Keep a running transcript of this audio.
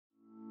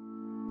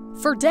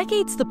For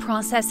decades, the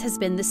process has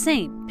been the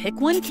same. Pick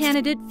one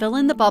candidate, fill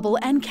in the bubble,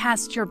 and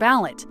cast your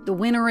ballot. The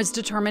winner is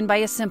determined by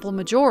a simple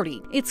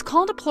majority. It's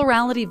called a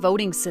plurality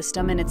voting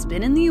system, and it's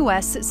been in the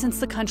U.S. since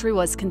the country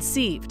was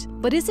conceived.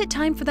 But is it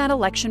time for that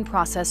election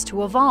process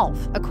to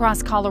evolve?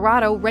 Across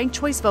Colorado, ranked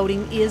choice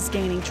voting is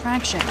gaining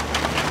traction.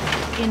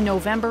 In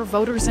November,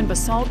 voters in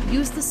Basalt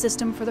used the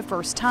system for the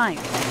first time,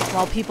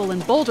 while people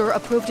in Boulder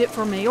approved it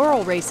for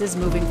mayoral races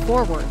moving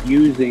forward.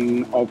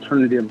 Using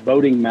alternative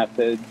voting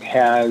methods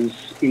has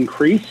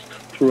increased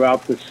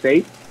throughout the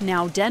state.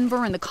 Now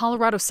Denver and the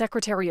Colorado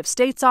Secretary of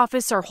State's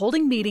office are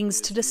holding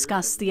meetings to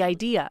discuss the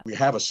idea. We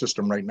have a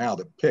system right now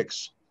that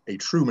picks a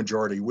true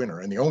majority winner,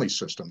 and the only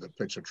system that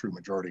picks a true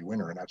majority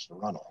winner, and that's the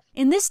runoff.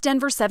 In this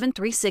Denver 7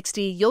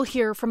 360, you'll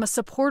hear from a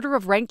supporter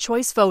of ranked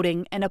choice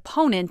voting, an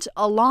opponent,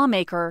 a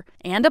lawmaker,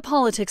 and a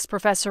politics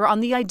professor on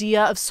the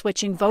idea of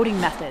switching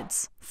voting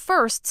methods.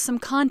 First, some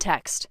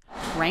context.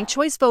 Ranked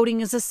choice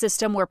voting is a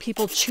system where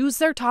people choose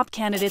their top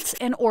candidates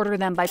and order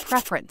them by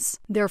preference.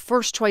 Their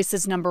first choice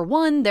is number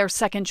 1, their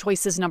second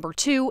choice is number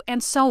 2,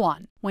 and so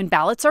on. When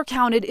ballots are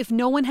counted, if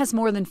no one has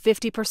more than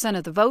 50%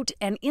 of the vote,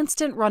 an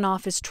instant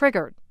runoff is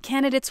triggered.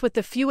 Candidates with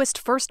the fewest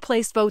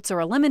first-place votes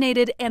are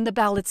eliminated, and the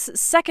ballot's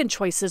second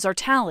choices are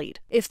tallied.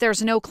 If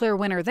there's no clear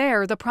winner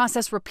there, the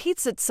process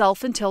repeats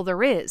itself until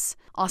there is.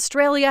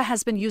 Australia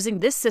has been using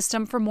this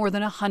system for more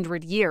than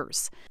 100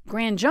 years.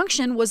 Grand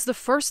Junction was the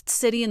first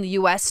city in the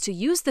U.S. to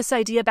use this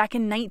idea back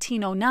in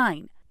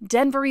 1909.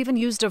 Denver even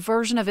used a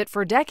version of it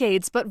for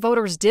decades, but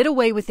voters did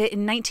away with it in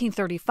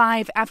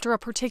 1935 after a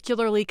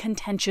particularly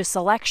contentious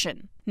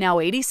election. Now,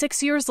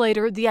 86 years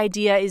later, the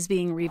idea is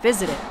being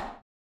revisited.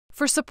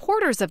 For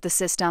supporters of the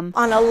system,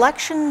 on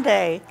Election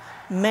Day,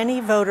 many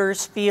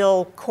voters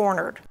feel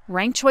cornered.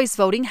 Ranked choice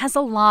voting has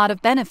a lot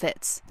of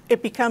benefits.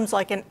 It becomes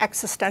like an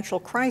existential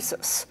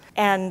crisis,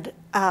 and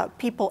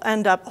people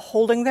end up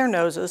holding their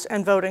noses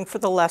and voting for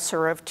the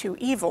lesser of two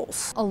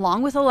evils.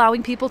 Along with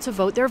allowing people to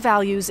vote their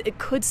values, it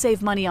could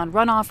save money on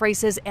runoff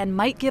races and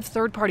might give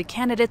third-party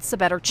candidates a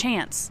better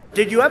chance.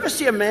 Did you ever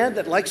see a man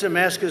that likes a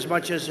mask as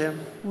much as him?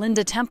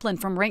 Linda Templin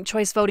from Ranked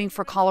Choice Voting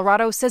for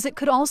Colorado says it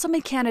could also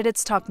make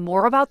candidates talk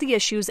more about the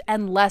issues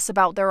and less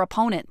about their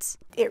opponents.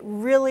 It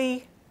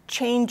really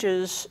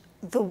changes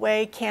the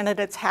way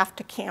candidates have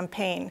to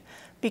campaign,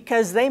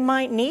 because they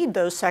might need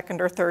those second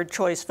or third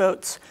choice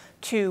votes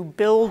to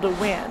build a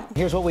win.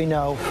 Here's what we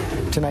know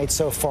tonight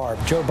so far.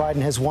 Joe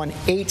Biden has won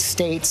 8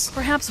 states.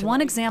 Perhaps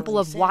one example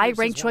of why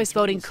ranked choice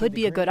voting could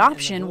be a good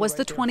option was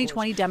the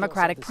 2020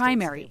 Democratic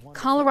primary.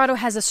 Colorado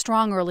has a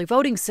strong early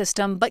voting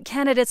system, but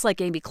candidates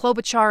like Amy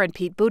Klobuchar and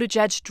Pete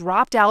Buttigieg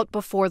dropped out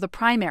before the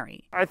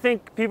primary. I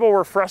think people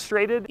were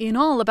frustrated. In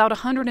all, about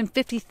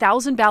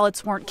 150,000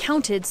 ballots weren't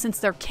counted since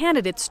their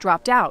candidates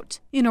dropped out.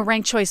 In a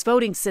ranked choice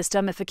voting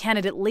system, if a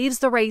candidate leaves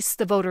the race,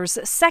 the voter's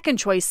second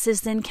choice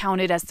is then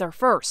counted as their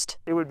first.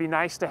 It would be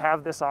nice to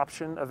have this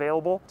option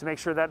available to make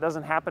sure that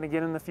doesn't happen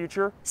again in the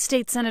future.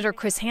 State Senator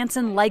Chris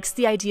Hansen likes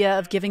the idea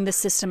of giving the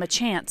system a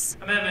chance.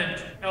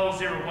 Amendment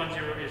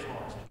L010 is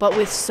lost. But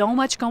with so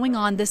much going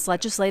on this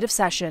legislative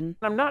session,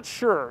 I'm not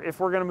sure if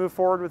we're going to move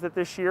forward with it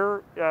this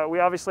year. We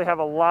obviously have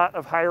a lot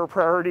of higher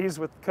priorities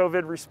with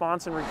COVID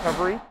response and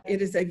recovery.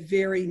 It is a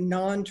very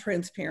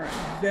non-transparent,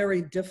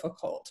 very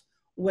difficult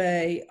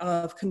way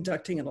of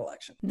conducting an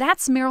election.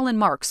 That's Marilyn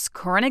Marks,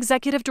 current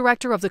executive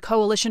director of the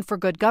Coalition for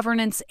Good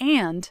Governance,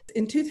 and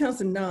in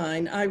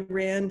 2009, I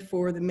ran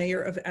for the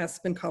mayor of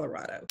Aspen,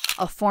 Colorado.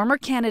 A former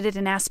candidate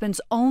in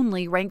Aspen's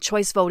only ranked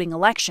choice voting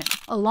election.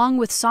 Along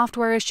with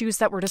software issues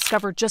that were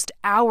discovered just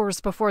hours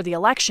before the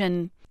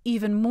election,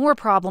 even more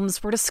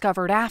problems were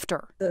discovered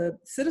after. The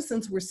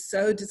citizens were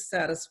so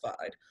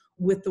dissatisfied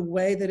with the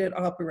way that it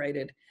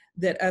operated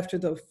that after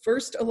the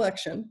first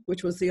election,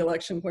 which was the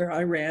election where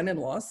I ran and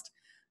lost,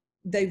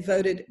 they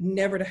voted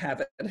never to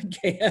have it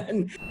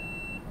again.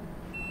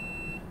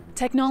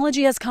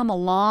 Technology has come a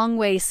long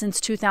way since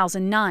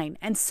 2009,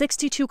 and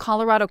 62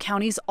 Colorado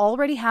counties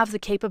already have the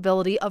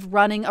capability of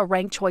running a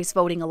ranked choice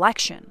voting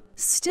election.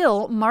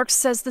 Still, Marks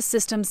says the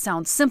system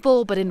sounds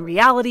simple, but in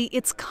reality,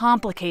 it's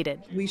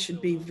complicated. We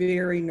should be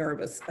very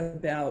nervous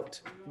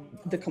about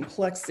the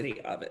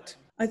complexity of it.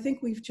 I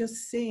think we've just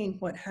seen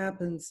what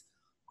happens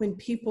when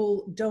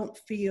people don't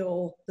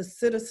feel, the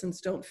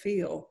citizens don't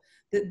feel,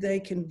 that they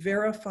can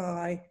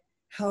verify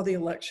how the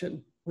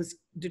election was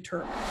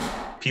determined.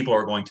 People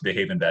are going to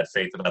behave in bad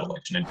faith about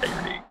election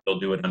integrity. They'll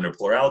do it under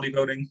plurality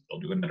voting. They'll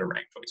do it under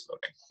ranked choice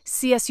voting.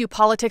 CSU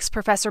politics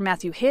professor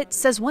Matthew Hitt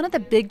says one of the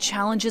big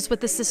challenges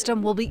with the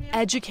system will be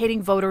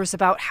educating voters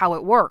about how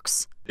it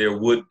works.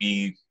 There'd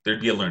be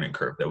a learning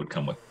curve that would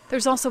come with it.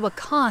 There's also a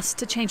cost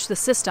to change the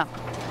system.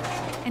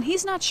 And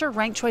he's not sure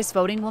ranked choice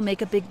voting will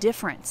make a big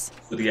difference.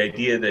 So the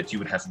idea that you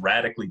would have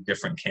radically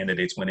different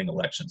candidates winning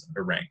elections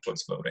under ranked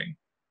choice voting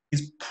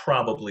is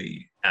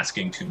probably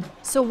asking too much.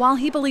 So while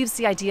he believes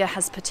the idea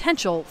has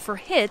potential, for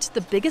Hitt,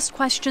 the biggest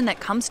question that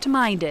comes to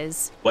mind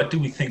is, what do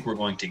we think we're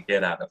going to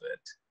get out of it,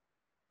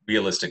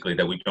 realistically,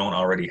 that we don't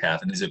already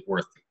have? And is it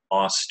worth the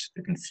cost,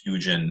 the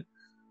confusion,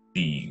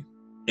 the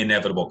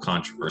inevitable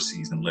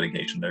controversies and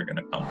litigation that are going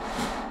to come?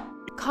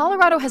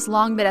 Colorado has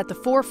long been at the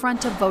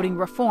forefront of voting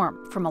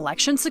reform, from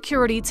election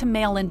security to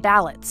mail-in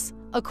ballots.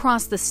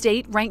 Across the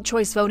state, ranked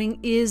choice voting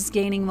is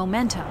gaining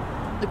momentum.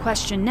 The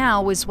question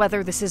now is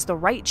whether this is the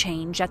right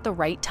change at the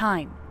right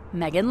time.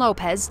 Megan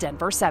Lopez,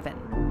 Denver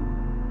 7.